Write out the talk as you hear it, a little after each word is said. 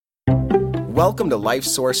Welcome to Life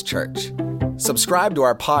Source Church. Subscribe to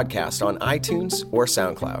our podcast on iTunes or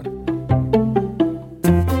SoundCloud.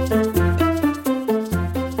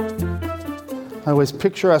 I always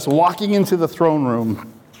picture us walking into the throne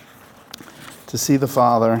room to see the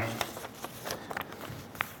Father.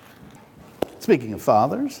 Speaking of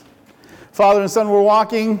fathers, Father and Son were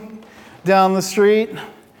walking down the street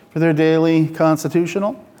for their daily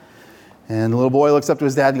constitutional. And the little boy looks up to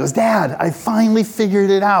his dad and goes, "Dad, I finally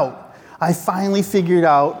figured it out. I finally figured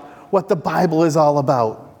out what the Bible is all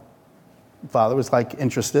about." The father was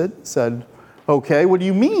interested, said, "Okay, what do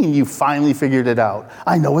you mean you finally figured it out?"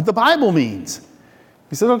 "I know what the Bible means."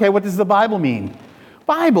 He said, "Okay, what does the Bible mean?"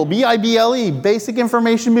 "Bible, B-I-B-L-E, basic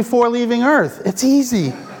information before leaving Earth. It's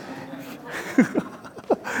easy."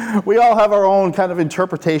 We all have our own kind of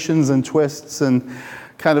interpretations and twists and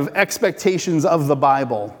kind of expectations of the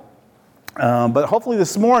Bible. But hopefully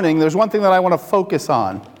this morning, there's one thing that I want to focus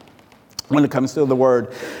on when it comes to the Word,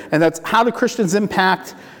 and that's how do Christians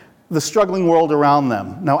impact the struggling world around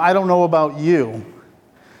them. Now, I don't know about you,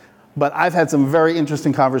 but I've had some very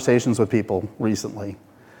interesting conversations with people recently.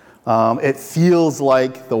 It feels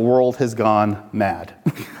like the world has gone mad.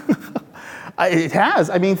 It has.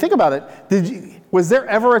 I mean, think about it. Was there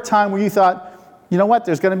ever a time where you thought, you know what,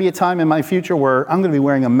 there's going to be a time in my future where I'm going to be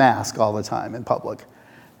wearing a mask all the time in public?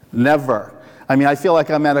 Never. I mean, I feel like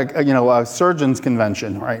I'm at a surgeon's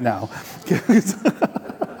convention right now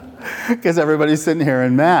because everybody's sitting here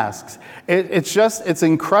in masks. It's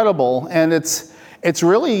incredible, and it's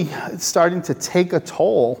really starting to take a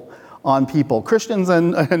toll on people, Christians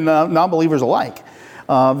and non-believers alike.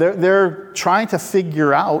 They're trying to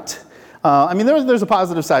figure out. There's a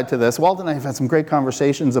positive side to this. Walt and I have had some great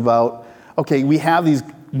conversations about, okay, we have these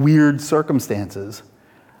weird circumstances.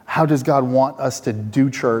 How does God want us to do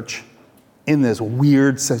church in this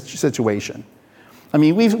weird situation? I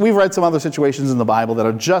mean, we've read some other situations in the Bible that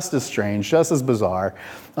are just as strange, just as bizarre.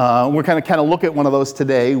 We're kind of look at one of those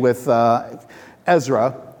today with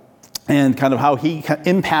Ezra and kind of how he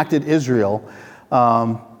impacted Israel.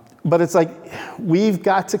 But it's like we've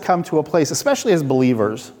got to come to a place, especially as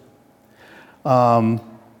believers,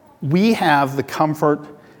 we have the comfort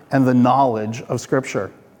and the knowledge of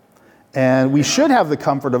Scripture. And we should have the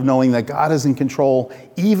comfort of knowing that God is in control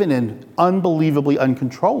even in unbelievably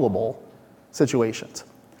uncontrollable situations.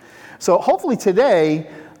 So hopefully today,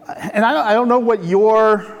 and I don't know what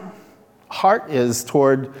your heart is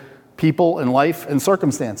toward people and life and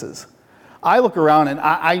circumstances. I look around and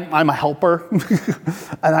I'm a helper,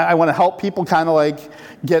 and I want to help people kind of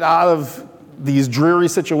get out of these dreary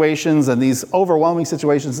situations and these overwhelming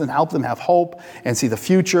situations and help them have hope and see the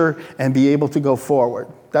future and be able to go forward.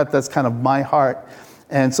 That's kind of my heart.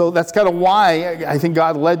 And so that's kind of why I think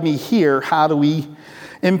God led me here. How do we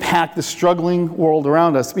impact the struggling world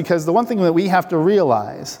around us? Because the one thing that we have to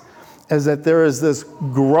realize is that there is this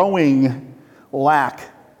growing lack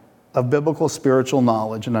of biblical spiritual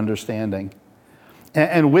knowledge and understanding.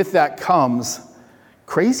 And with that comes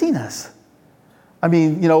craziness. I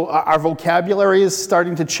mean, our vocabulary is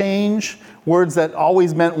starting to change. Words that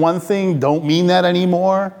always meant one thing don't mean that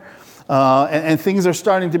anymore. And things are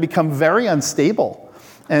starting to become very unstable.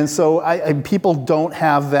 And so people don't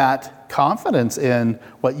have that confidence in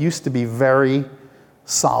what used to be very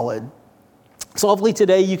solid. So hopefully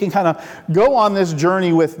today you can kind of go on this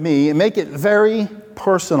journey with me and make it very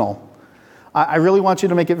personal. I really want you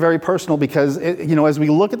to make it very personal because, as we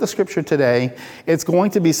look at the Scripture today, it's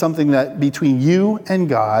going to be something that between you and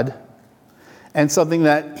God and something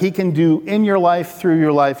that He can do in your life, through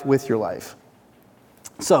your life, with your life.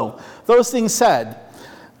 So, those things said,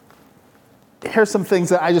 here's some things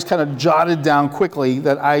that I just kind of jotted down quickly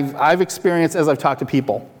that I've experienced as I've talked to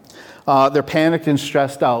people. They're panicked and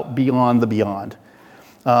stressed out beyond the beyond.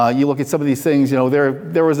 You look at some of these things,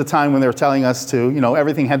 there was a time when they were telling us to,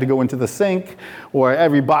 everything had to go into the sink or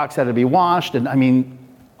every box had to be washed. And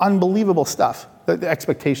unbelievable stuff, the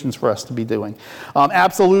expectations for us to be doing.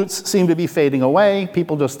 Absolutes seem to be fading away.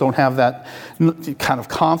 People just don't have that kind of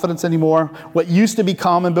confidence anymore. What used to be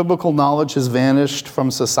common biblical knowledge has vanished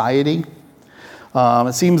from society.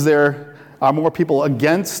 It seems there are more people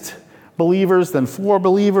against believers than for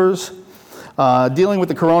believers. Dealing with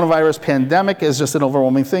the coronavirus pandemic is just an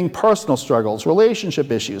overwhelming thing. Personal struggles,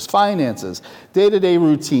 relationship issues, finances, day-to-day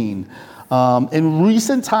routine. In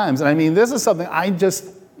recent times, and this is something I just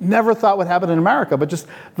never thought would happen in America, but just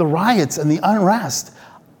the riots and the unrest.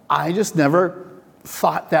 I just never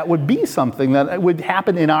thought that would be something that would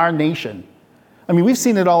happen in our nation. We've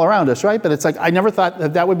seen it all around us, right? But it's I never thought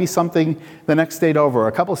that would be something the next state over,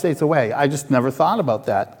 a couple of states away. I just never thought about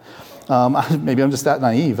that. Maybe I'm just that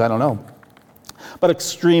naive. I don't know. but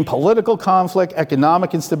extreme political conflict,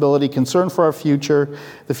 economic instability, concern for our future,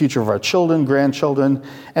 the future of our children, grandchildren,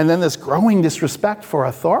 and then this growing disrespect for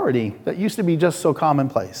authority that used to be just so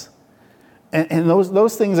commonplace. And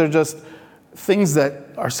those things are just things that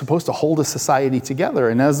are supposed to hold a society together.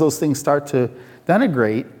 And as those things start to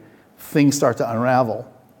denigrate, things start to unravel.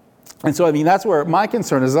 And so, that's where my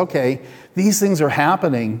concern is, okay, these things are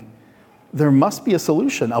happening. There must be a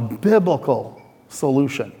solution, a biblical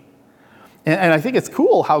solution. And I think it's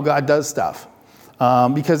cool how God does stuff,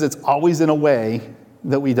 because it's always in a way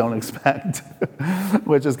that we don't expect,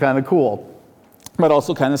 which is kind of cool, but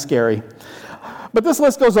also kind of scary. But this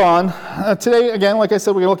list goes on. Today, again, like I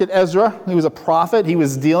said, we're going to look at Ezra. He was a prophet. He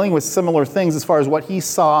was dealing with similar things as far as what he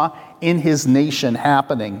saw in his nation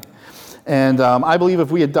happening. And I believe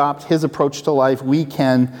if we adopt his approach to life, we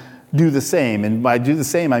can do the same. And by do the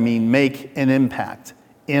same, I mean make an impact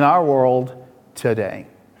in our world today,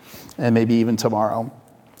 and maybe even tomorrow.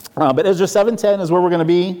 But Ezra 7:10 is where we're going to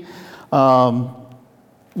be,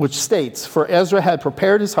 which states, "For Ezra had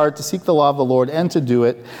prepared his heart to seek the law of the Lord and to do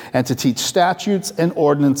it, and to teach statutes and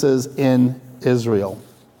ordinances in Israel."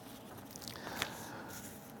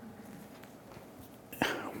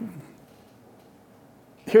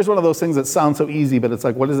 Here's one of those things that sounds so easy, but it's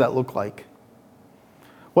like, what does that look like?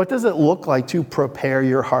 What does it look like to prepare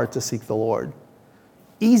your heart to seek the Lord?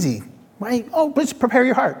 Easy, right? Oh, just prepare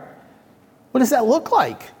your heart. What does that look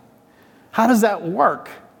like? How does that work?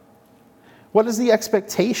 What is the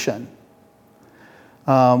expectation?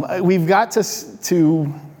 We've got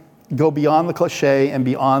to go beyond the cliche and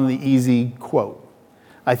beyond the easy quote,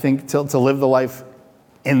 I think, to live the life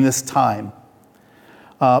in this time.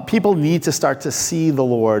 People need to start to see the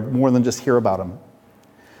Lord more than just hear about him.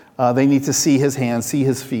 They need to see his hands, see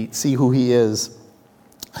his feet, see who he is.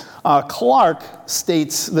 Clark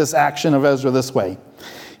states this action of Ezra this way: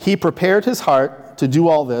 "He prepared his heart to do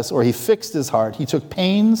all this," or he fixed his heart. "He took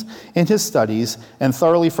pains in his studies and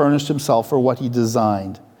thoroughly furnished himself for what he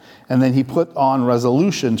designed. And then he put on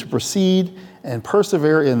resolution to proceed and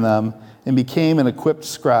persevere in them, and became an equipped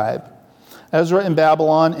scribe. Ezra in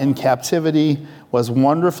Babylon in captivity was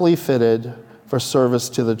wonderfully fitted for service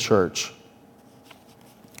to the church."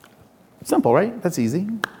 Simple, right? That's easy.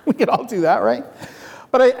 We can all do that, right?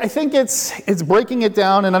 But I think it's breaking it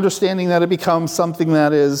down and understanding that it becomes something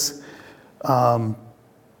that is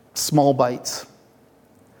small bites.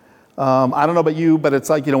 I don't know about you, but it's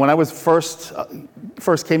like, when I was first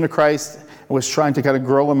came to Christ and was trying to kind of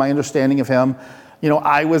grow in my understanding of him,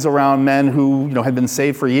 I was around men who, had been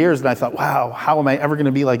saved for years, and I thought, wow, how am I ever going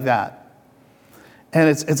to be like that? And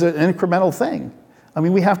it's an incremental thing.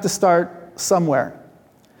 We have to start somewhere.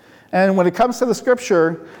 And when it comes to the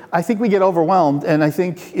scripture, I think we get overwhelmed. And I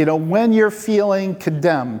think, when you're feeling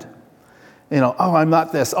condemned, oh, I'm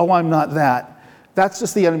not this, oh, I'm not that, that's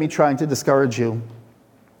just the enemy trying to discourage you.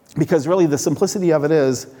 Because really the simplicity of it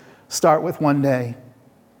is, start with one day.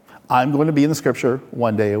 I'm going to be in the scripture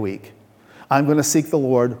one day a week. I'm going to seek the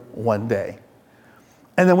Lord one day.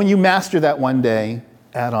 And then when you master that one day,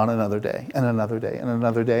 add on another day and another day and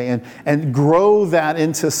another day, and grow that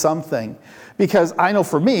into something. Because I know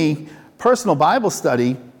for me, personal Bible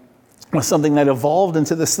study was something that evolved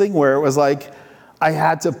into this thing where it was like I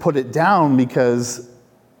had to put it down because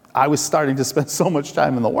I was starting to spend so much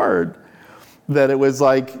time in the Word that it was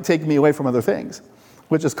like taking me away from other things,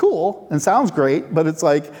 which is cool and sounds great, but it's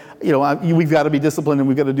like, we've got to be disciplined and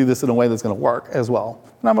we've got to do this in a way that's going to work as well.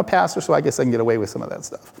 And I'm a pastor, so I guess I can get away with some of that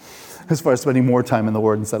stuff as far as spending more time in the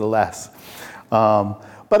Word instead of less.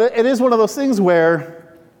 But it is one of those things where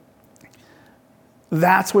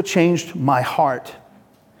that's what changed my heart.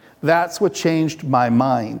 That's what changed my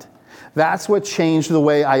mind. That's what changed the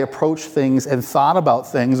way I approached things and thought about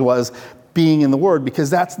things, was being in the Word, because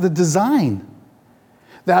that's the design.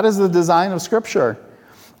 That is the design of Scripture.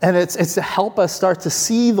 And it's to help us start to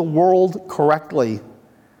see the world correctly.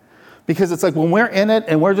 Because it's like when we're in it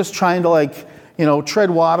and we're just trying to tread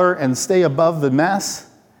water and stay above the mess,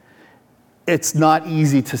 it's not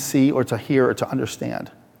easy to see or to hear or to understand.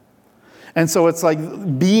 And so it's like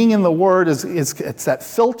being in the Word it's that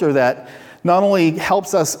filter that not only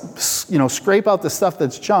helps us, scrape out the stuff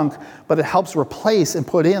that's junk, but it helps replace and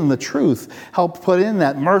put in the truth, help put in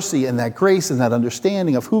that mercy and that grace and that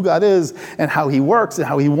understanding of who God is and how He works and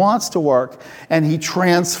how He wants to work, and He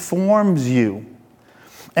transforms you.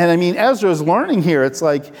 And Ezra's learning here. It's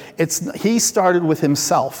like he started with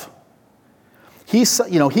himself. He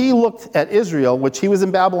looked at Israel, which he was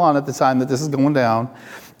in Babylon at the time that this is going down,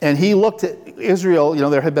 and he looked at Israel.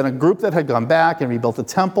 There had been a group that had gone back and rebuilt a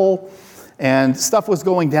temple, and stuff was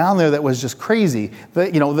going down there that was just crazy. A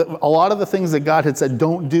lot of the things that God had said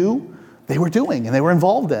don't do, they were doing and they were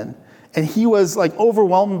involved in. And he was like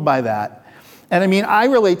overwhelmed by that. And I mean, I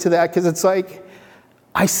relate to that because it's like,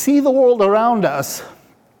 I see the world around us,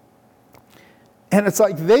 and it's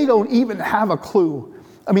like they don't even have a clue.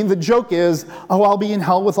 I mean, the joke is, oh, I'll be in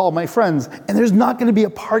hell with all my friends. And there's not going to be a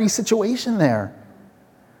party situation there.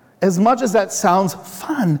 As much as that sounds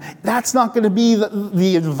fun, that's not going to be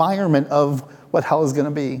the environment of what hell is going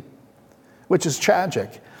to be, which is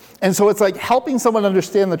tragic. And so it's like helping someone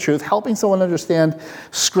understand the truth, helping someone understand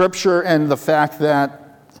Scripture and the fact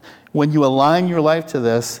that when you align your life to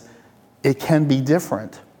this, it can be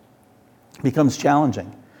different. It becomes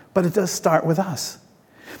challenging. But it does start with us.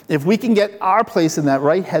 If we can get our place in that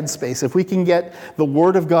right headspace, if we can get the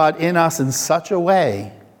Word of God in us in such a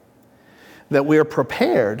way that we are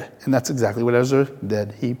prepared, and that's exactly what Ezra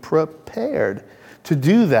did. He prepared to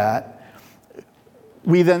do that.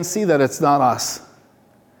 We then see that it's not us.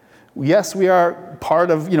 Yes, we are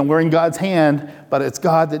part of, we're in God's hand, but it's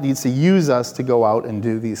God that needs to use us to go out and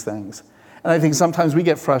do these things. And I think sometimes we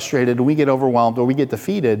get frustrated, and we get overwhelmed, or we get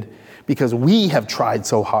defeated because we have tried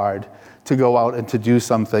so hard to go out and to do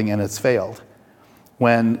something and it's failed.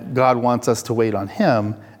 When God wants us to wait on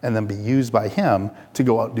Him and then be used by Him to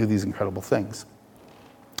go out and do these incredible things.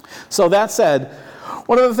 So that said,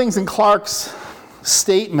 one of the things in Clark's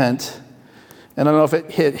statement, and I don't know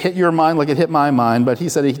if it hit your mind like it hit my mind, but he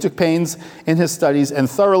said he took pains in his studies and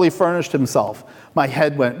thoroughly furnished himself. My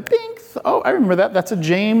head went, bing. Oh, I remember that. That's a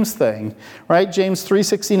James thing, right? James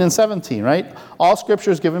 3:16 and 17, right? All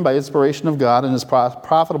Scripture is given by inspiration of God and is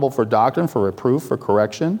profitable for doctrine, for reproof, for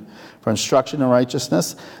correction, for instruction in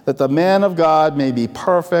righteousness, that the man of God may be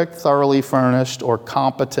perfect, thoroughly furnished, or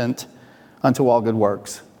competent unto all good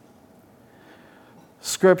works.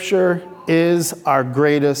 Scripture is our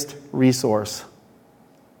greatest resource,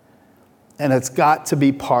 and it's got to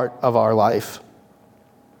be part of our life.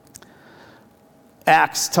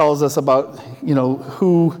 Acts tells us about,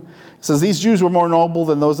 who says these Jews were more noble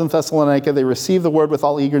than those in Thessalonica. They received the word with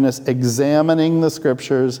all eagerness, examining the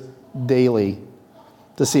Scriptures daily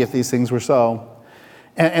to see if these things were so.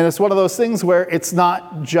 And it's one of those things where it's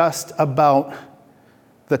not just about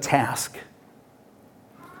the task.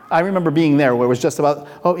 I remember being there where it was just about,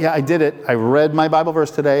 oh yeah, I did it. I read my Bible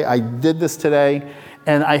verse today. I did this today.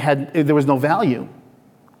 And there was no value.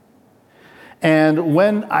 And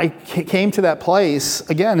when I came to that place,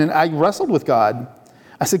 again, and I wrestled with God,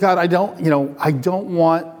 I said, God, I don't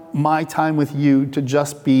want my time with you to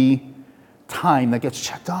just be time that gets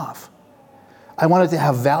checked off. I want it to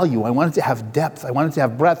have value. I want it to have depth. I want it to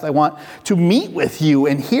have breadth. I want to meet with you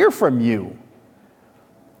and hear from you.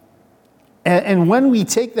 And when we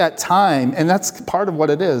take that time, and that's part of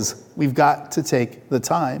what it is, we've got to take the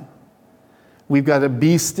time. We've got to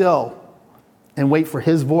be still and wait for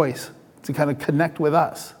His voice to kind of connect with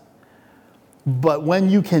us. But when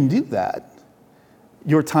you can do that,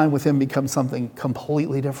 your time with Him becomes something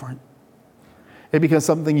completely different. It becomes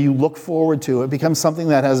something you look forward to. It becomes something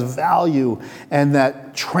that has value and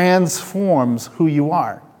that transforms who you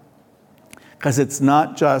are. Because it's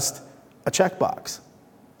not just a checkbox.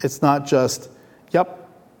 It's not just, yep,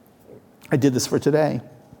 I did this for today.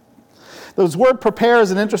 This word prepare is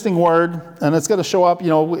an interesting word, and it's going to show up,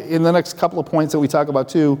 in the next couple of points that we talk about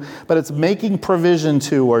too, but it's making provision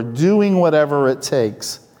to or doing whatever it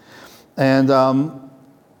takes. And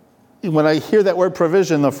when I hear that word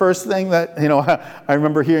provision, the first thing that, I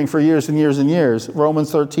remember hearing for years and years and years,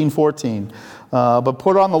 Romans 13:14. But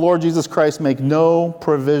put on the Lord Jesus Christ, make no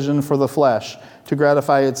provision for the flesh to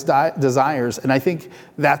gratify its desires. And I think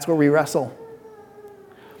that's where we wrestle.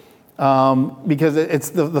 Because it's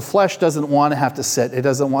the flesh doesn't want to have to sit. It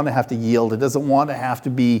doesn't want to have to yield. It doesn't want to have to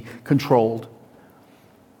be controlled.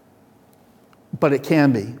 But it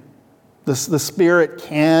can be. The Spirit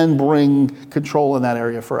can bring control in that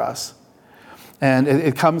area for us. And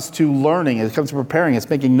it comes to learning. It comes to preparing. It's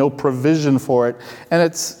making no provision for it. And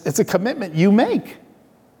it's a commitment you make.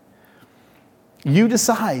 You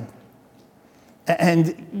decide.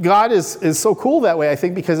 And God is so cool that way, I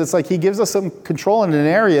think, because it's like He gives us some control in an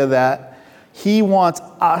area that He wants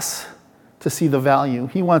us to see the value.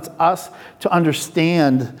 He wants us to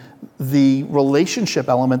understand the relationship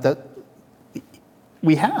element that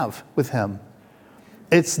we have with Him.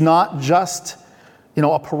 It's not just,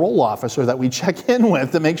 a parole officer that we check in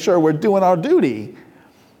with to make sure we're doing our duty.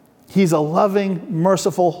 He's a loving,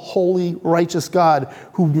 merciful, holy, righteous God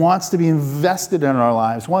who wants to be invested in our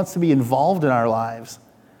lives, wants to be involved in our lives,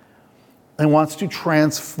 and wants to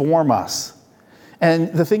transform us.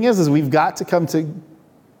 And the thing is we've got to come to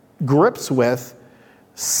grips with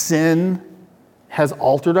sin has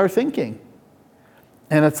altered our thinking.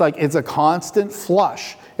 And it's a constant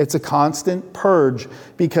flush. It's a constant purge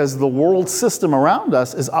because the world system around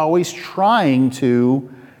us is always trying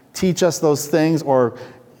to teach us those things or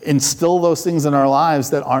instill those things in our lives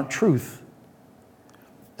that aren't truth.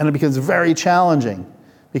 And it becomes very challenging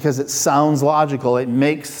because it sounds logical, it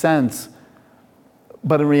makes sense,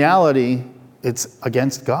 but in reality, it's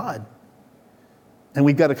against God. And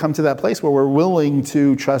we've got to come to that place where we're willing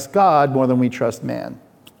to trust God more than we trust man.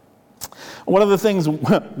 One of the things,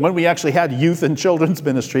 when we actually had youth and children's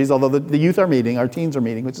ministries, although the youth are meeting, our teens are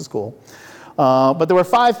meeting, which is cool. But there were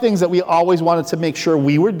 5 things that we always wanted to make sure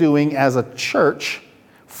we were doing as a church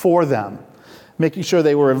for them. Making sure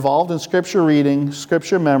they were involved in scripture reading,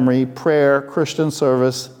 scripture memory, prayer, Christian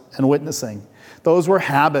service, and witnessing. Those were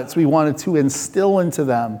habits we wanted to instill into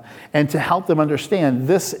them and to help them understand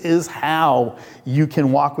this is how you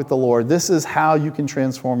can walk with the Lord. This is how you can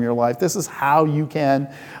transform your life. This is how you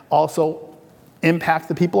can also impact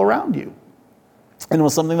the people around you. And it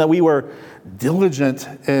was something that we were diligent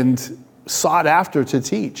and sought after to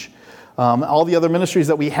teach. All the other ministries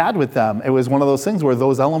that we had with them, it was one of those things where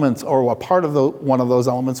those elements or a part of one of those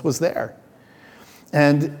elements was there.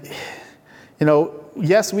 And,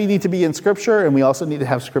 yes, we need to be in Scripture, and we also need to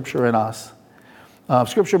have Scripture in us.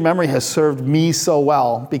 Scripture memory has served me so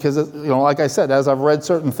well because, like I said, as I've read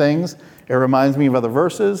certain things, it reminds me of other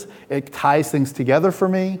verses. It ties things together for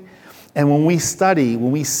me. And when we study,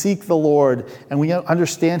 when we seek the Lord, and we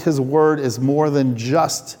understand His Word is more than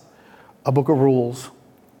just a book of rules.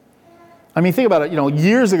 I mean, think about it.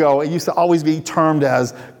 Years ago, it used to always be termed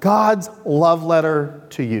as God's love letter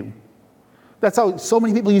to you. That's how so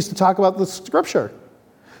many people used to talk about the Scripture.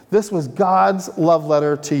 This was God's love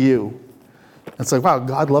letter to you. It's like, wow,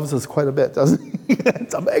 God loves us quite a bit, doesn't He?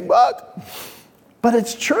 It's a big book. But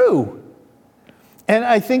it's true. And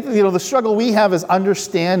I think, the struggle we have is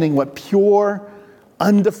understanding what pure,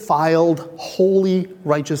 undefiled, holy,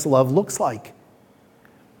 righteous love looks like.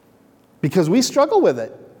 Because we struggle with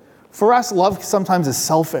it. For us, love sometimes is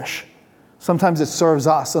selfish. Sometimes it serves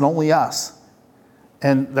us and only us.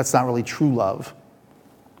 And that's not really true love.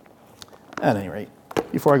 At any rate,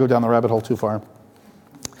 before I go down the rabbit hole too far.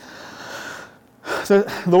 So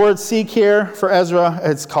the word seek here for Ezra,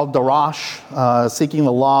 it's called darash, seeking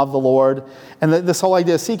the law of the Lord. And this whole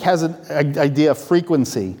idea, seek has an idea of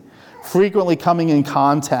frequency. Frequently coming in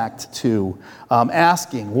contact to,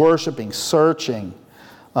 asking, worshiping, searching.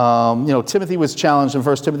 Timothy was challenged in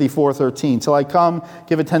 1 Timothy 4:13. Till I come,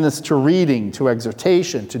 give attendance to reading, to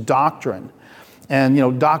exhortation, to doctrine.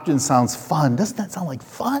 And, doctrine sounds fun. Doesn't that sound like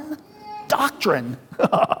fun? Doctrine.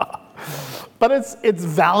 But it's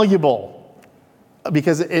valuable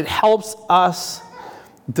because it helps us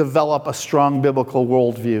develop a strong biblical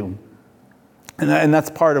worldview. And that's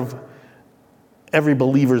part of every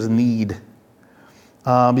believer's need.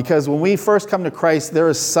 Because when we first come to Christ, there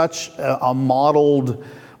is such a muddled,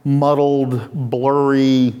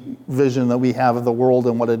 blurry vision that we have of the world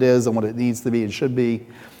and what it is and what it needs to be and should be,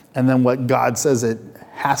 and then what God says it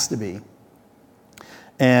has to be.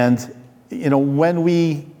 And, when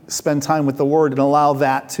we spend time with the Word and allow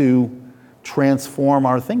that to transform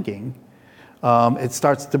our thinking, it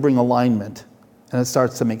starts to bring alignment and it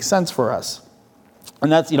starts to make sense for us.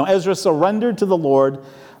 And that's, Ezra surrendered to the Lord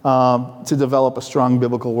to develop a strong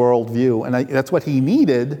biblical worldview. And that's what he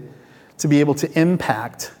needed to be able to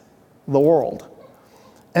impact the world.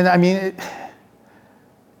 And I mean,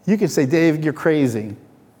 you can say, Dave, you're crazy.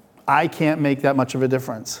 I can't make that much of a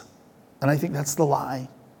difference. And I think that's the lie.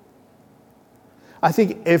 I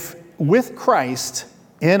think if with Christ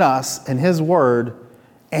in us and His Word,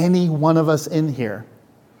 any one of us in here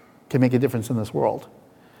can make a difference in this world.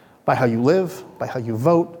 By how you live, by how you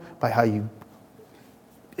vote, by how you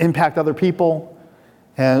impact other people.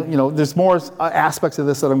 And, there's more aspects of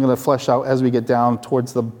this that I'm going to flesh out as we get down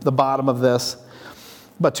towards the bottom of this.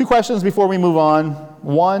 But 2 questions before we move on.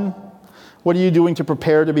 1, what are you doing to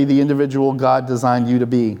prepare to be the individual God designed you to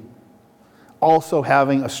be? Also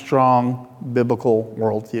having a strong biblical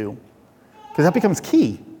worldview. Because that becomes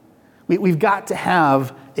key. We've got to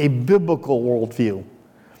have a biblical worldview.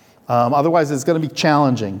 Otherwise, it's going to be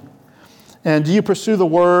challenging. And do you pursue the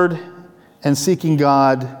Word and seeking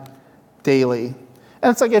God daily?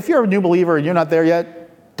 And it's like, if you're a new believer and you're not there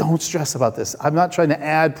yet, don't stress about this. I'm not trying to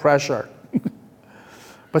add pressure.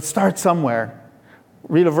 But start somewhere.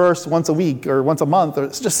 Read a verse once a week or once a month, or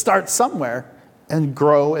just start somewhere and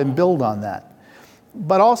grow and build on that.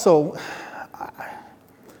 But also,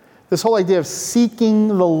 this whole idea of seeking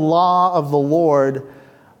the law of the Lord,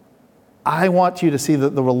 I want you to see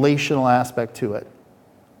the relational aspect to it.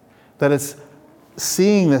 That it's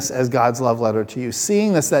seeing this as God's love letter to you.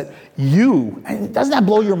 Seeing this that you, and doesn't that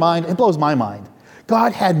blow your mind? It blows my mind.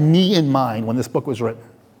 God had me in mind when this book was written.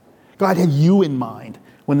 God had you in mind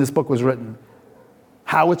when this book was written.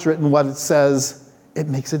 How it's written, what it says, it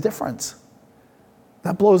makes a difference.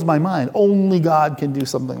 That blows my mind. Only God can do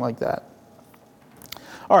something like that.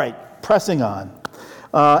 All right, pressing on.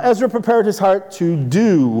 Ezra prepared his heart to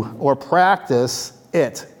do or practice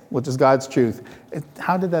it, which is God's truth.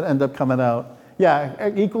 How did that end up coming out? Yeah,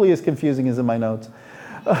 equally as confusing as in my notes.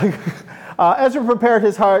 Ezra prepared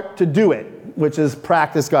his heart to do it, which is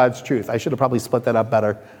practice God's truth. I should have probably split that up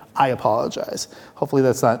better. I apologize. Hopefully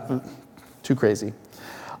that's not too crazy.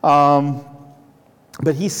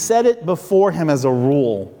 But he set it before him as a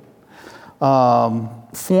rule,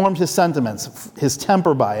 formed his sentiments, his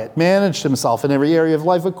temper by it, managed himself in every area of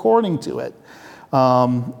life according to it.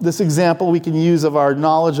 This example we can use of our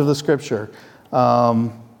knowledge of the Scripture.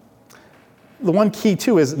 The one key,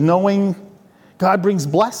 too, is knowing God brings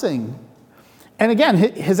blessing. And again,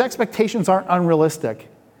 his expectations aren't unrealistic.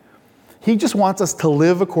 He just wants us to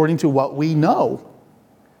live according to what we know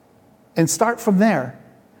and start from there.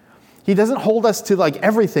 He doesn't hold us to like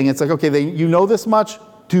everything. It's like, okay, you know this much,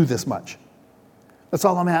 do this much. That's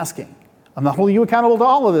all I'm asking. I'm not holding you accountable to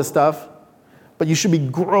all of this stuff, but you should be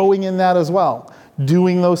growing in that as well,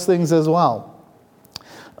 doing those things as well.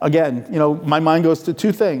 Again, my mind goes to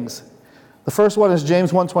two things. The first one is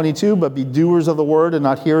James 1:22, but be doers of the word and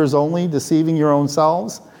not hearers only, deceiving your own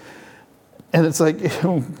selves. And it's like,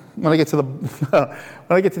 when I get to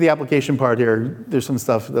the application part here, there's some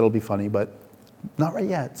stuff that'll be funny, but not right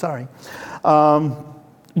yet, sorry.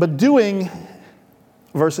 But doing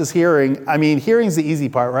versus hearing, hearing's the easy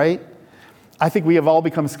part, right? I think we have all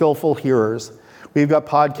become skillful hearers. We've got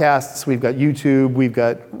podcasts, we've got YouTube, we've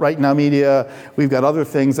got Right Now Media, we've got other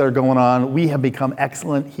things that are going on. We have become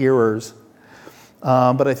excellent hearers.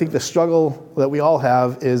 But I think the struggle that we all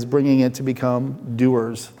have is bringing it to become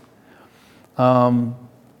doers. And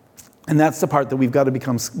that's the part that we've got to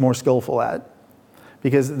become more skillful at.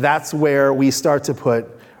 Because that's where we start to put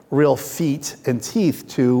real feet and teeth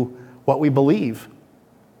to what we believe.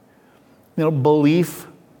 Belief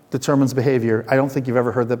determines behavior. I don't think you've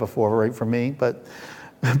ever heard that before, right, from me, but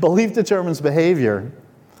belief determines behavior.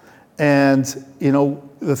 And,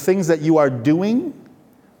 the things that you are doing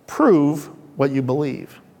prove what you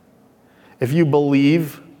believe. If you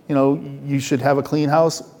believe, you should have a clean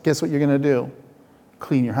house, guess what you're going to do?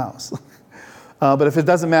 Clean your house. But if it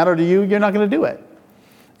doesn't matter to you, you're not going to do it.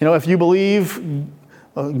 If you believe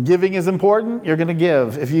giving is important, you're going to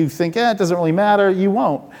give. If you think, it doesn't really matter, you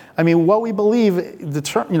won't. What we believe,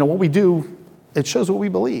 what we do, it shows what we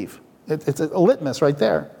believe. It's a litmus right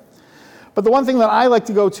there. But the one thing that I like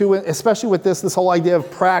to go to, especially with this whole idea of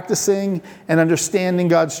practicing and understanding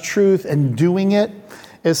God's truth and doing it,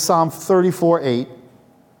 is Psalm 34:8.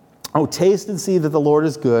 Oh, taste and see that the Lord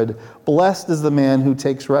is good. Blessed is the man who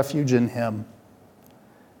takes refuge in him.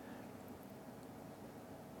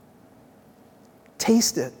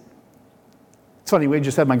 Taste it. It's funny, we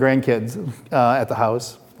just had my grandkids at the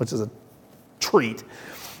house, which is a treat.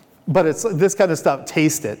 But it's this kind of stuff,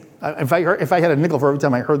 taste it. If I had a nickel for every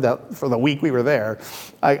time I heard that for the week we were there,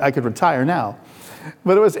 I could retire now.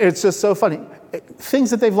 But it's just so funny.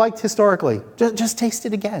 Things that they've liked historically, just taste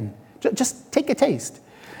it again. Just take a taste.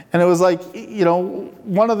 And it was like,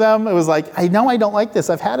 one of them, it was like, I know I don't like this.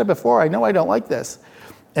 I've had it before. I know I don't like this.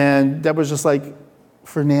 And Deb was just like,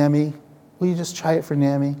 for Nami, will you just try it for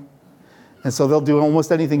Nami? And so they'll do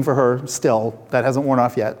almost anything for her still. That hasn't worn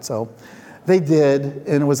off yet. So they did.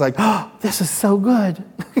 And it was like, oh, this is so good.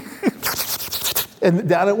 And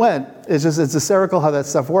down it went. It's hysterical how that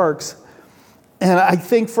stuff works. And I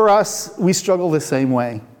think for us, we struggle the same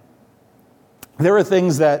way. There are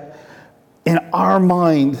things that in our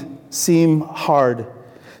mind seem hard,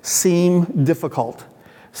 seem difficult,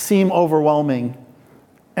 seem overwhelming.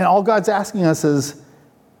 And all God's asking us is,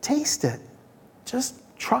 taste it. Just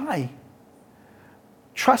try.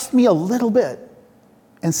 Trust me a little bit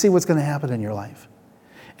and see what's going to happen in your life.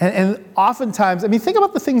 And oftentimes, think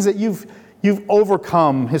about the things that you've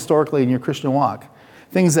overcome historically in your Christian walk.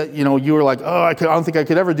 Things that, you were like, oh, I don't think I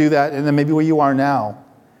could ever do that. And then maybe where you are now.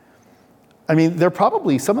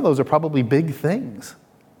 Some of those are probably big things.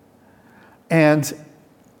 And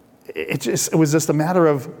it was just a matter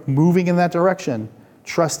of moving in that direction,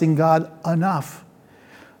 trusting God enough.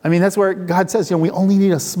 That's where God says, we only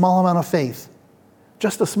need a small amount of faith.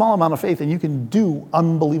 Just a small amount of faith, and you can do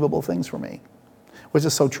unbelievable things for me, which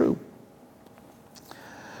is so true.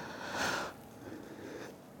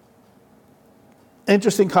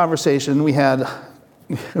 Interesting conversation we had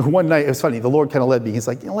one night. It was funny. The Lord kind of led me. He's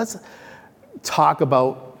like, let's talk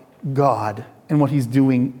about God in what he's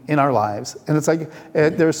doing in our lives. And it's like,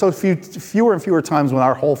 there's so fewer and fewer times when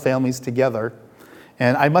our whole family's together.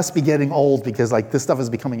 And I must be getting old because like this stuff is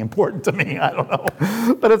becoming important to me. I don't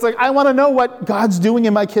know. But it's like, I want to know what God's doing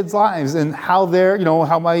in my kids' lives and how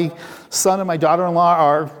how my son and my daughter-in-law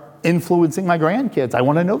are influencing my grandkids. I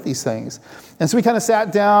want to know these things. And so we kind of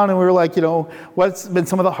sat down and we were like, what's been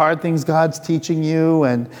some of the hard things God's teaching you?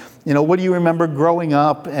 And, what do you remember growing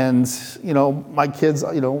up? And, my kids,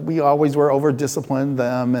 we always were over-disciplined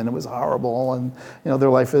them and it was horrible. And, their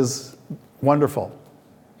life is wonderful.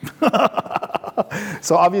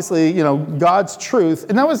 So obviously, God's truth.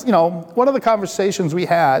 And that was, one of the conversations we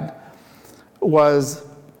had was,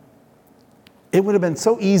 it would have been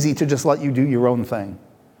so easy to just let you do your own thing.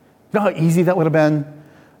 You know how easy that would have been?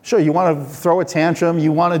 Sure, you want to throw a tantrum,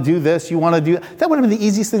 you want to do this, you want to do that. That would have been the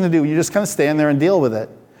easiest thing to do. You just kind of stand there and deal with it.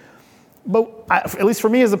 But at least for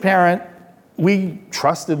me as a parent, we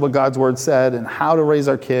trusted what God's word said and how to raise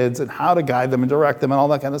our kids and how to guide them and direct them and all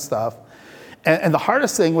that kind of stuff. And the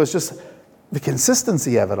hardest thing was just the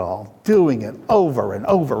consistency of it all, doing it over and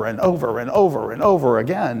over and over and over and over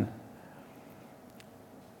again.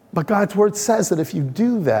 But God's word says that if you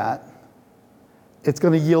do that, it's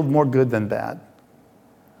going to yield more good than bad.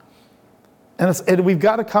 And we've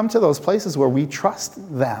got to come to those places where we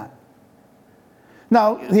trust that.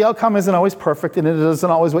 Now, the outcome isn't always perfect, and it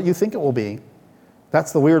isn't always what you think it will be.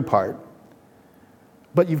 That's the weird part.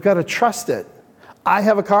 But you've got to trust it. I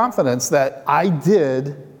have a confidence that I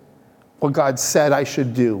did what God said I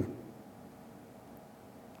should do.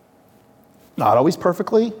 Not always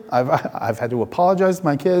perfectly. I've had to apologize to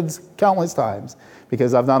my kids countless times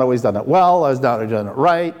because I've not always done it well, I've not done it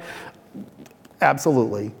right.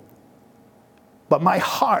 Absolutely. But my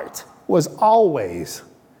heart was always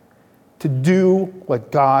to do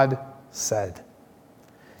what God said.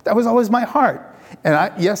 That was always my heart.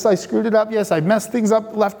 And yes, I screwed it up. Yes, I messed things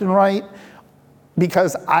up left and right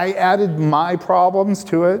because I added my problems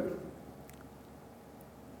to it.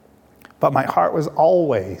 But my heart was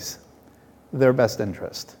always their best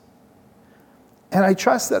interest. And I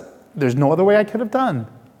trust that there's no other way I could have done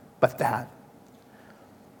but that.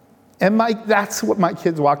 And that's what my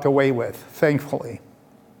kids walked away with, thankfully.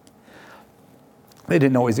 They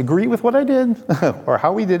didn't always agree with what I did or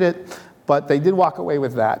how we did it, but they did walk away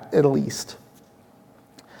with that, at least.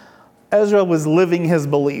 Ezra was living his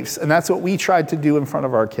beliefs, and that's what we tried to do in front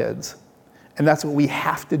of our kids. And that's what we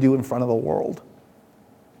have to do in front of the world.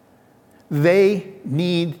 They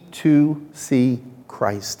need to see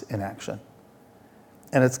Christ in action.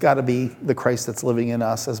 And it's got to be the Christ that's living in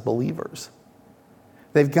us as believers.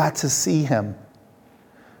 They've got to see him.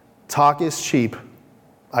 Talk is cheap.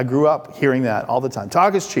 I grew up hearing that all the time.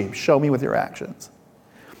 Talk is cheap. Show me with your actions.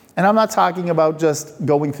 And I'm not talking about just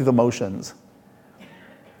going through the motions.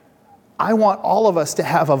 I want all of us to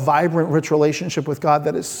have a vibrant, rich relationship with God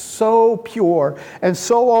that is so pure and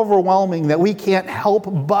so overwhelming that we can't help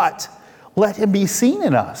but let him be seen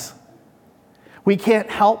in us. We can't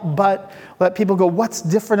help but let people go, what's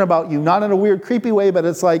different about you? Not in a weird, creepy way, but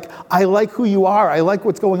it's like, I like who you are. I like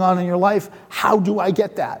what's going on in your life. How do I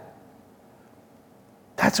get that?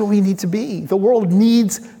 That's what we need to be. The world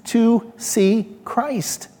needs to see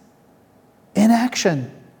Christ in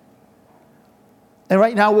action. And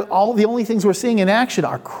right now, the only things we're seeing in action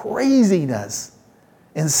are craziness,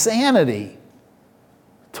 insanity,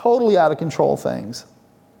 totally out of control things.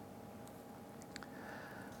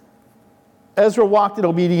 Ezra walked in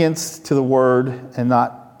obedience to the word and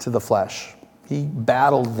not to the flesh. He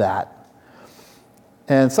battled that.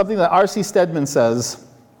 And something that R.C. Stedman says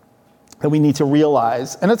that we need to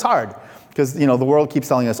realize, and it's hard because the world keeps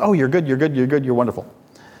telling us, oh, you're good, you're good, you're good, you're wonderful.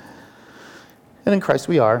 And in Christ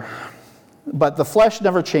we are. But the flesh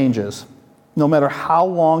never changes. No matter how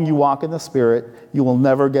long you walk in the Spirit, you will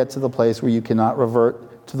never get to the place where you cannot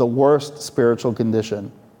revert to the worst spiritual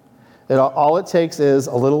condition. All it takes is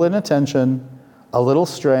a little inattention, a little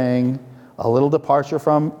straying, a little departure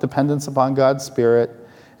from dependence upon God's Spirit,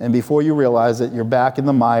 and before you realize it, you're back in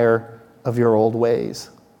the mire of your old ways.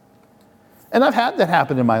 And I've had that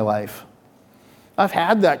happen in my life. I've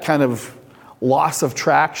had that kind of loss of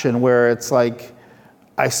traction where it's like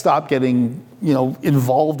I stop getting,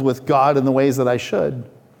 involved with God in the ways that I should,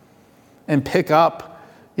 and pick up,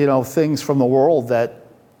 things from the world that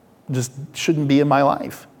just shouldn't be in my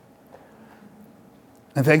life.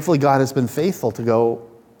 And thankfully, God has been faithful to go,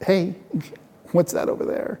 hey, what's that over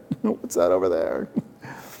there? What's that over there?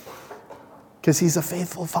 Because he's a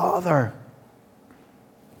faithful father.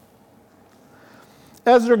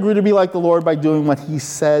 Ezra grew to be like the Lord by doing what he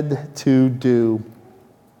said to do.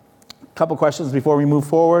 A couple questions before we move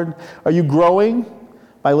forward. Are you growing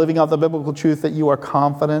by living out the biblical truth that you are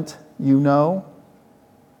confident you know?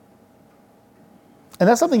 And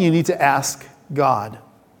that's something you need to ask God.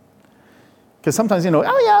 Because sometimes,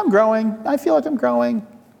 oh yeah, I'm growing. I feel like I'm growing.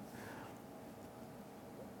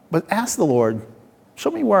 But ask the Lord,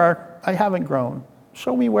 show me where I haven't grown.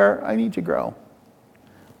 Show me where I need to grow.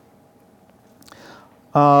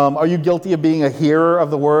 Are you guilty of being a hearer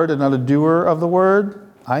of the word and not a doer of the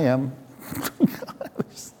word? I am.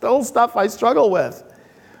 There's still stuff I struggle with.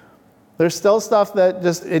 There's still stuff that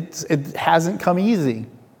just, it hasn't come easy.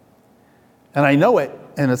 And I know it.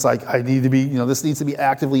 And it's like, I need to be, this needs to be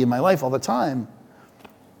actively in my life all the time.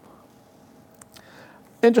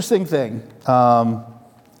 Interesting thing.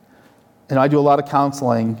 I do a lot of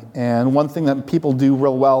counseling. And one thing that people do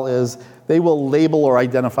real well is they will label or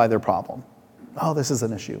identify their problem. Oh, this is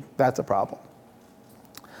an issue. That's a problem.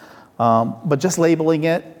 But just labeling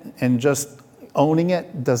it and just owning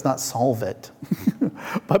it does not solve it.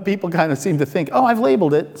 But people kind of seem to think, oh, I've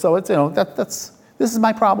labeled it, so it's, this is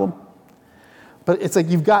my problem. But it's like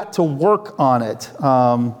you've got to work on it.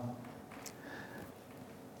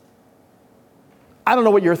 I don't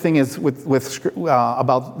know what your thing is with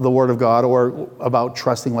about the Word of God or about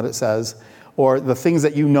trusting what it says or the things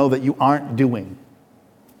that you know that you aren't doing.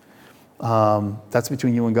 That's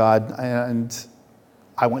between you and God, and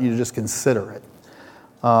I want you to just consider it.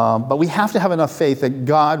 But we have to have enough faith that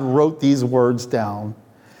God wrote these words down,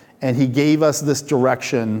 and he gave us this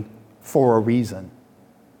direction for a reason.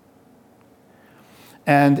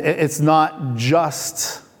 And it's not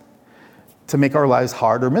just to make our lives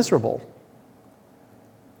hard or miserable.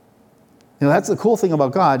 That's the cool thing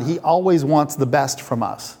about God. He always wants the best from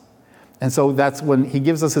us. And so that's when he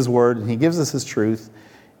gives us his word and he gives us his truth.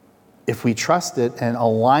 If we trust it and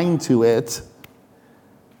align to it,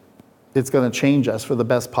 it's going to change us for the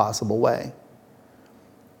best possible way.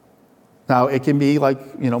 Now, it can be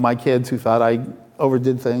like, my kids who thought I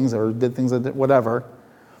overdid things or did things, whatever.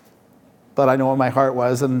 But I know what my heart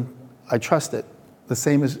was, and I trust it. The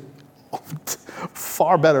same is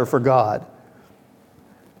far better for God.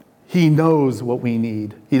 He knows what we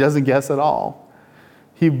need. He doesn't guess at all.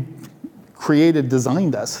 He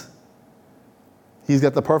designed us. He's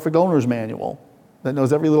got the perfect owner's manual that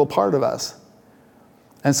knows every little part of us.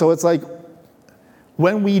 And so it's like,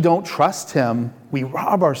 when we don't trust him, we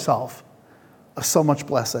rob ourselves of so much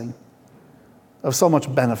blessing, of so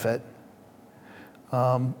much benefit.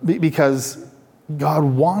 Because God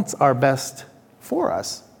wants our best for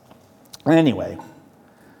us. Anyway,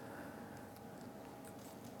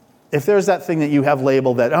 if there's that thing that you have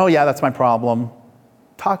labeled that, oh yeah, that's my problem,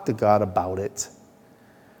 talk to God about it.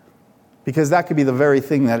 Because that could be the very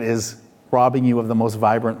thing that is robbing you of the most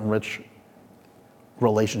vibrant and rich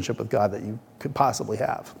relationship with God that you could possibly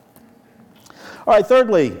have. All right,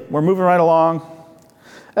 thirdly, we're moving right along.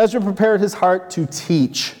 Ezra prepared his heart to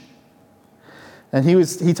teach. And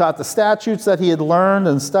he taught the statutes that he had learned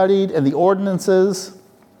and studied and the ordinances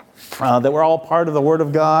that were all part of the Word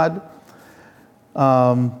of God.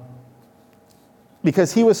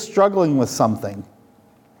 Because he was struggling with something.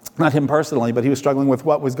 Not him personally, but he was struggling with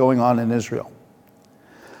what was going on in Israel.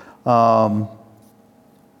 The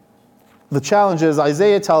challenge is,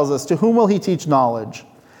 Isaiah tells us, to whom will he teach knowledge?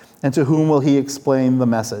 And to whom will he explain the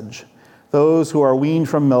message? Those who are weaned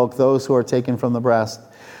from milk, those who are taken from the breast.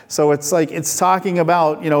 So it's like, it's talking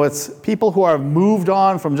about, it's people who are moved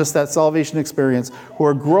on from just that salvation experience, who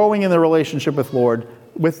are growing in their relationship with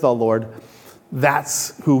the Lord.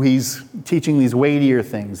 That's who he's teaching these weightier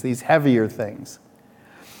things, these heavier things.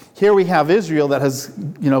 Here we have Israel that has,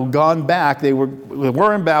 gone back. They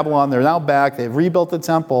were in Babylon. They're now back. They've rebuilt the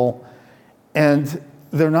temple, and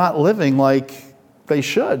they're not living like they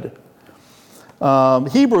should.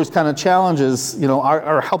 Hebrews kind of challenges,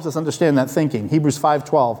 or helps us understand that thinking. Hebrews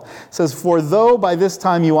 5:12 says, "For though by this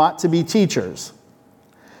time you ought to be teachers,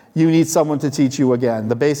 you need someone to teach you again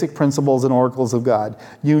the basic principles and oracles of God.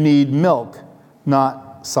 You need milk,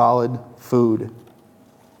 not solid food."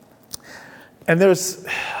 And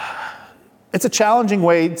it's a challenging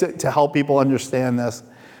way to help people understand this,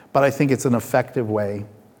 but I think it's an effective way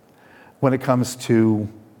when it comes to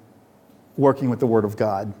working with the Word of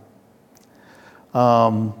God.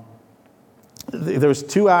 There's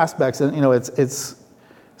two aspects, and it's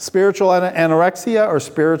spiritual anorexia or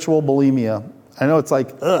spiritual bulimia. I know it's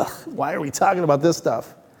like, why are we talking about this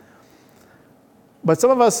stuff? But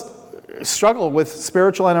some of us struggle with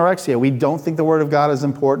spiritual anorexia. We don't think the Word of God is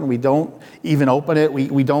important. We don't even open it.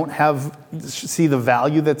 We don't see the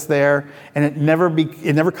value that's there, and it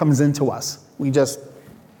never comes into us.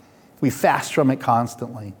 We fast from it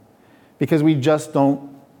constantly because we just don't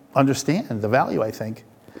understand the value, I think.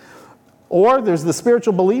 Or there's the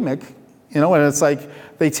spiritual bulimic, and it's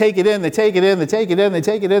like they take it in, they take it in, they take it in, they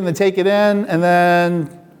take it in, they take it in, and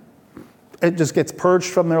then it just gets purged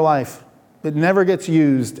from their life. It never gets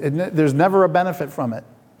used. There's never a benefit from it.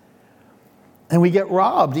 And we get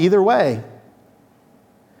robbed either way.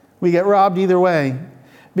 We get robbed either way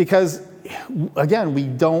because, again, we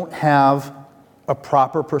don't have a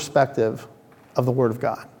proper perspective of the Word of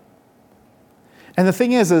God. And the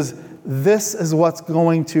thing is this is what's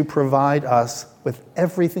going to provide us with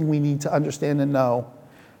everything we need to understand and know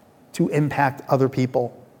to impact other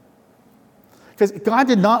people. Because God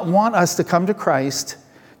did not want us to come to Christ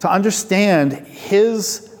to understand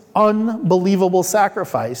His unbelievable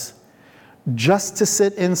sacrifice just to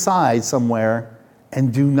sit inside somewhere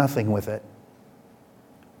and do nothing with it.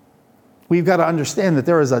 We've got to understand that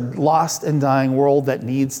there is a lost and dying world that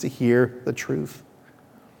needs to hear the truth.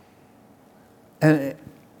 And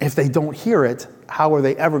if they don't hear it, how are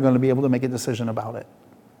they ever going to be able to make a decision about it?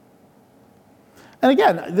 And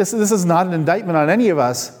again, this is not an indictment on any of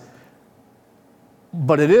us,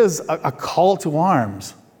 but it is a call to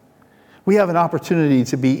arms. We have an opportunity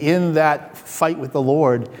to be in that fight with the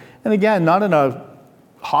Lord. And again, not in a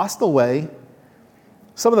hostile way.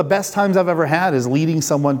 Some of the best times I've ever had is leading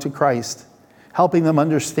someone to Christ, helping them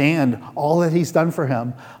understand all that He's done for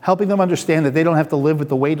him, helping them understand that they don't have to live with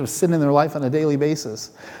the weight of sin in their life on a daily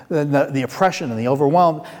basis, the oppression and the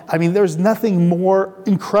overwhelm. I mean, there's nothing more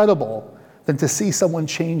incredible than to see someone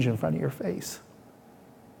change in front of your face.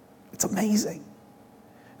 It's amazing.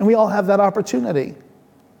 And we all have that opportunity.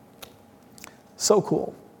 So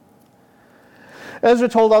cool. Ezra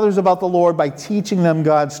told others about the Lord by teaching them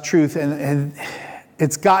God's truth, and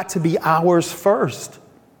it's got to be ours first.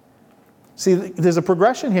 See, there's a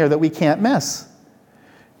progression here that we can't miss.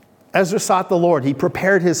 Ezra sought the Lord. He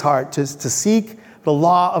prepared his heart to seek the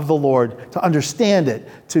law of the Lord, to understand it,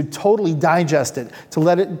 to totally digest it, to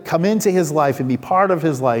let it come into his life and be part of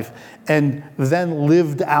his life, and then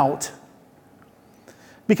lived out.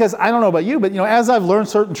 Because I don't know about you, but as I've learned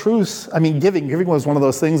certain truths, giving was one of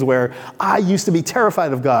those things where I used to be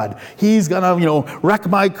terrified of God. He's gonna, wreck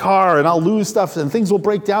my car and I'll lose stuff and things will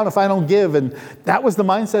break down if I don't give. And that was the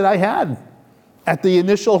mindset I had at the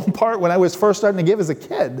initial part when I was first starting to give as a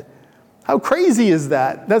kid. How crazy is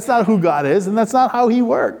that? That's not who God is, and that's not how He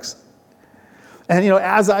works. And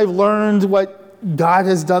as I've learned what God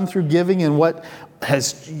has done through giving and what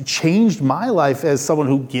has changed my life as someone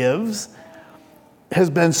who gives, has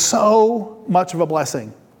been so much of a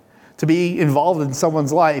blessing to be involved in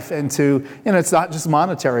someone's life and to, it's not just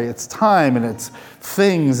monetary, it's time and it's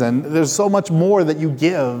things, and there's so much more that you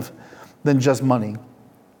give than just money.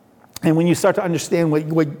 And when you start to understand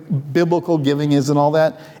what biblical giving is and all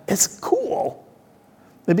that, it's cool.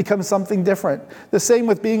 It becomes something different. The same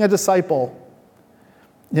with being a disciple.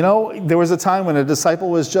 There was a time when a disciple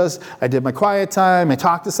was just, I did my quiet time, I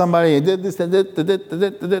talked to somebody, I did this,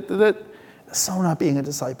 So not being a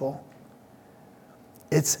disciple.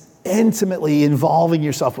 It's intimately involving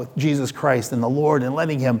yourself with Jesus Christ and the Lord and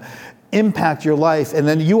letting Him impact your life. And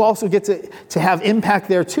then you also get to have impact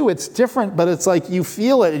there too. It's different, but it's like you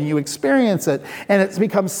feel it and you experience it. And it's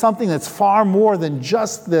become something that's far more than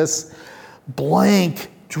just this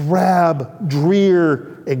blank, drab,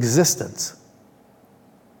 drear existence.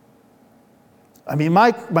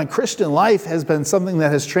 My Christian life has been something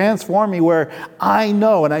that has transformed me where I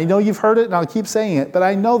know, and I know you've heard it and I'll keep saying it, but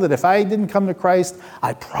I know that if I didn't come to Christ,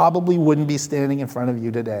 I probably wouldn't be standing in front of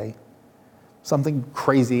you today. Something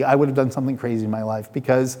crazy. I would have done something crazy in my life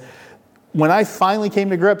because when I finally came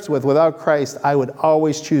to grips with without Christ, I would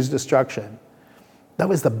always choose destruction. That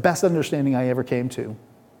was the best understanding I ever came to.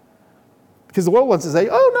 Because the world wants to say,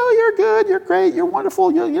 oh no, you're good, you're great, you're wonderful,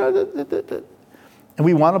 and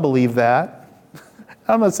we want to believe that.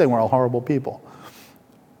 I'm not saying we're all horrible people,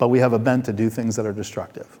 but we have a bent to do things that are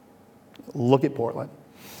destructive. Look at Portland.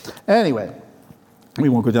 Anyway, we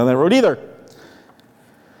won't go down that road either.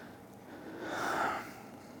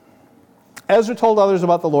 Ezra told others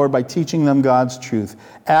about the Lord by teaching them God's truth.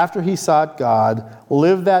 After he sought God,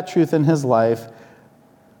 lived that truth in his life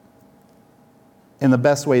in the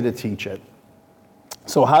best way to teach it.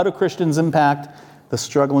 So how do Christians impact the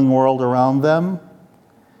struggling world around them?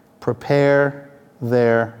 Prepare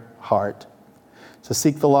their heart to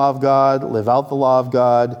seek the law of God, live out the law of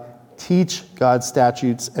God, teach God's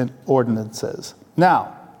statutes and ordinances.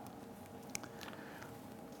 Now,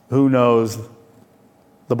 who knows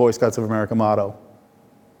the Boy Scouts of America motto?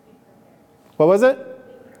 What was it?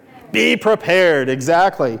 Be prepared,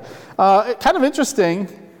 exactly. Kind of interesting.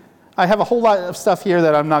 I have a whole lot of stuff here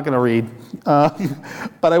that I'm not going to read,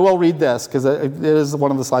 but I will read this because it is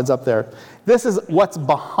one of the slides up there. This is what's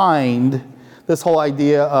behind this whole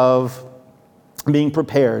idea of being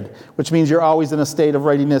prepared, which means you're always in a state of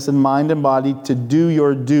readiness in mind and body to do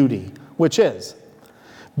your duty, which is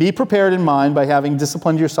be prepared in mind by having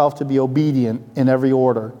disciplined yourself to be obedient in every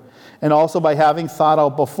order, and also by having thought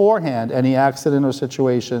out beforehand any accident or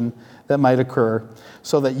situation that might occur,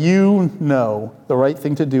 so that you know the right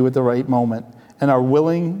thing to do at the right moment and are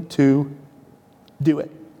willing to do it.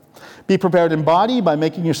 Be prepared in body by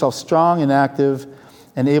making yourself strong and active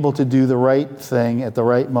and able to do the right thing at the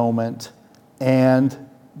right moment and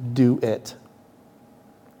do it.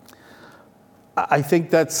 I think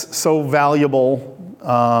that's so valuable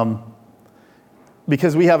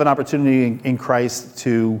because we have an opportunity in Christ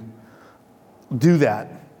to do that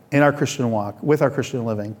in our Christian walk, with our Christian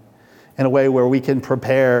living, in a way where we can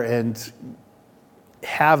prepare and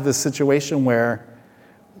have this situation where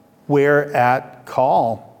we're at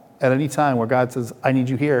call at any time where God says, I need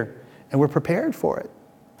you here, and we're prepared for it.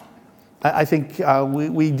 I think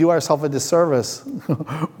we do ourselves a disservice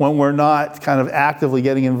when we're not kind of actively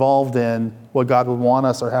getting involved in what God would want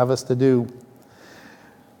us or have us to do.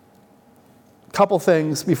 Couple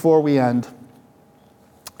things before we end.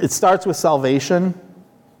 It starts with salvation.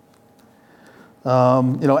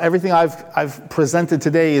 Everything I've presented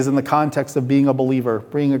today is in the context of being a believer,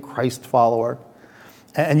 being a Christ follower.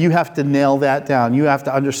 And you have to nail that down. You have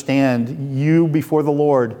to understand you before the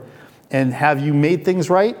Lord. And have you made things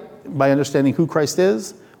right by understanding who Christ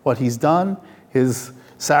is, what he's done, his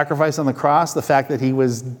sacrifice on the cross, the fact that he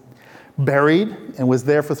was buried and was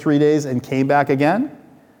there for 3 days and came back again?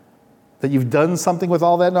 That you've done something with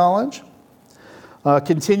all that knowledge?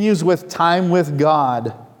 Continues with time with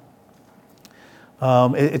God.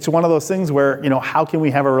 It's one of those things where, how can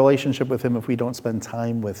we have a relationship with him if we don't spend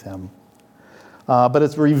time with him? But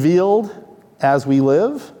it's revealed as we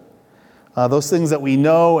live. Those things that we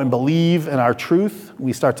know and believe and are truth,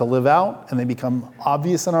 we start to live out and they become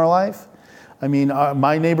obvious in our life. I mean,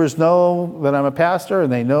 my neighbors know that I'm a pastor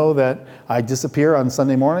and they know that I disappear on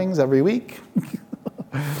Sunday mornings every week.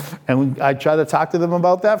 And I try to talk to them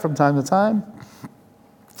about that from time to time.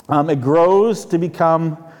 It grows to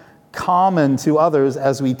become common to others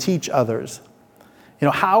as we teach others.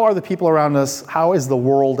 How are the people around us, how is the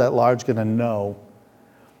world at large going to know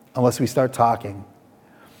unless we start talking?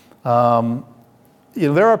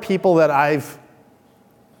 There are people that I've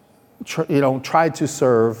tried to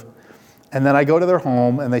serve, and then I go to their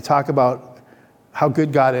home and they talk about how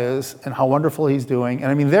good God is and how wonderful he's doing.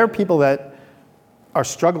 And I mean, there are people that are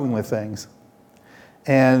struggling with things.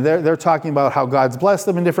 And they're talking about how God's blessed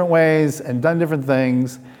them in different ways and done different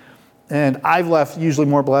things. And I've left usually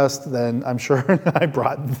more blessed than I'm sure I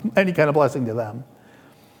brought any kind of blessing to them.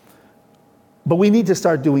 But we need to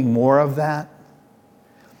start doing more of that.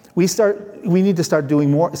 We need to start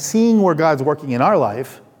doing more, seeing where God's working in our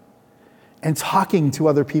life and talking to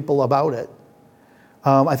other people about it.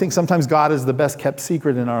 I think sometimes God is the best kept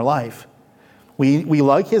secret in our life. We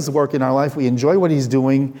like his work in our life. We enjoy what he's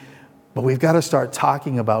doing, but we've got to start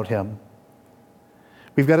talking about him.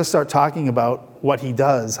 We've got to start talking about what he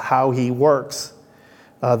does, how he works,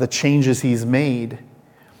 the changes he's made.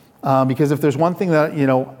 Because if there's one thing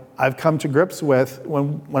that, I've come to grips with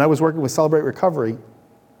when I was working with Celebrate Recovery,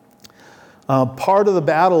 part of the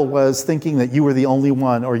battle was thinking that you were the only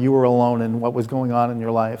one or you were alone in what was going on in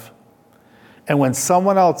your life. And when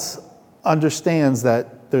someone else understands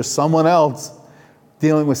that there's someone else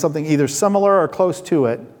dealing with something either similar or close to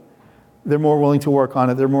it, they're more willing to work on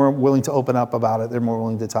it. They're more willing to open up about it. They're more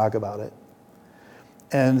willing to talk about it.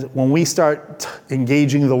 And when we start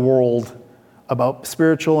engaging the world about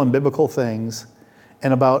spiritual and biblical things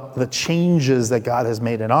and about the changes that God has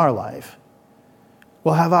made in our life,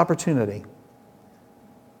 we'll have opportunity.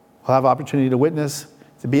 We'll have opportunity to witness,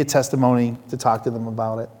 to be a testimony, to talk to them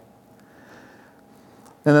about it.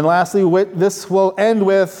 And then lastly, this will end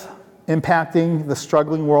with impacting the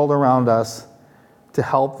struggling world around us to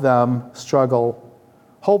help them struggle,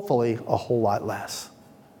 hopefully, a whole lot less.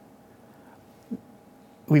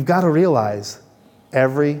 We've got to realize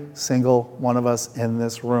every single one of us in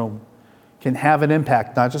this room can have an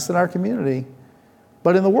impact, not just in our community,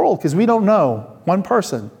 but in the world, because we don't know one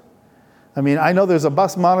person. I mean, I know there's a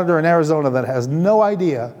bus monitor in Arizona that has no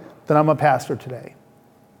idea that I'm a pastor today,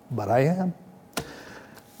 but I am.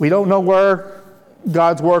 We don't know where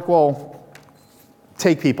God's work will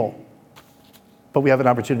take people, but we have an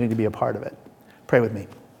opportunity to be a part of it. Pray with me.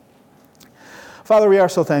 Father, we are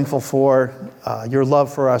so thankful for your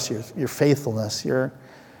love for us, your faithfulness, your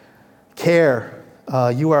care.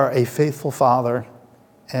 You are a faithful Father,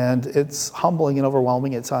 And it's humbling and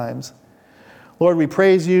overwhelming at times. Lord, we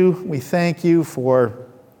praise you. We thank you for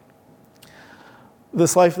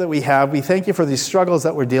this life that we have. We thank you for these struggles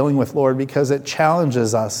that we're dealing with, Lord, because it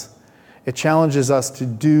challenges us. It challenges us to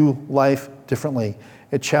do life differently.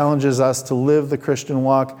 It challenges us to live the Christian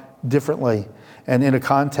walk differently and in a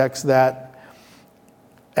context that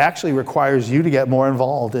actually requires you to get more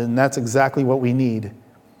involved, and that's exactly what we need.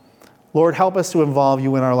 Lord, help us to involve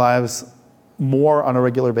you in our lives more on a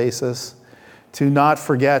regular basis, to not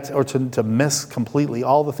forget or to miss completely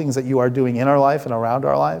all the things that you are doing in our life and around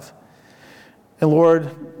our life. And Lord,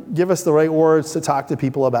 give us the right words to talk to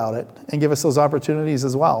people about it, and give us those opportunities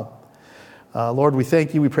as well. Lord, we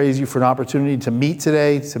thank you. We praise you for an opportunity to meet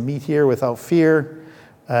today, to meet here without fear.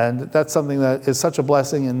 And that's something that is such a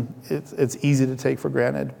blessing, and it's easy to take for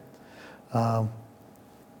granted.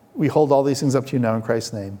 We hold all these things up to you now in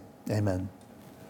Christ's name. Amen.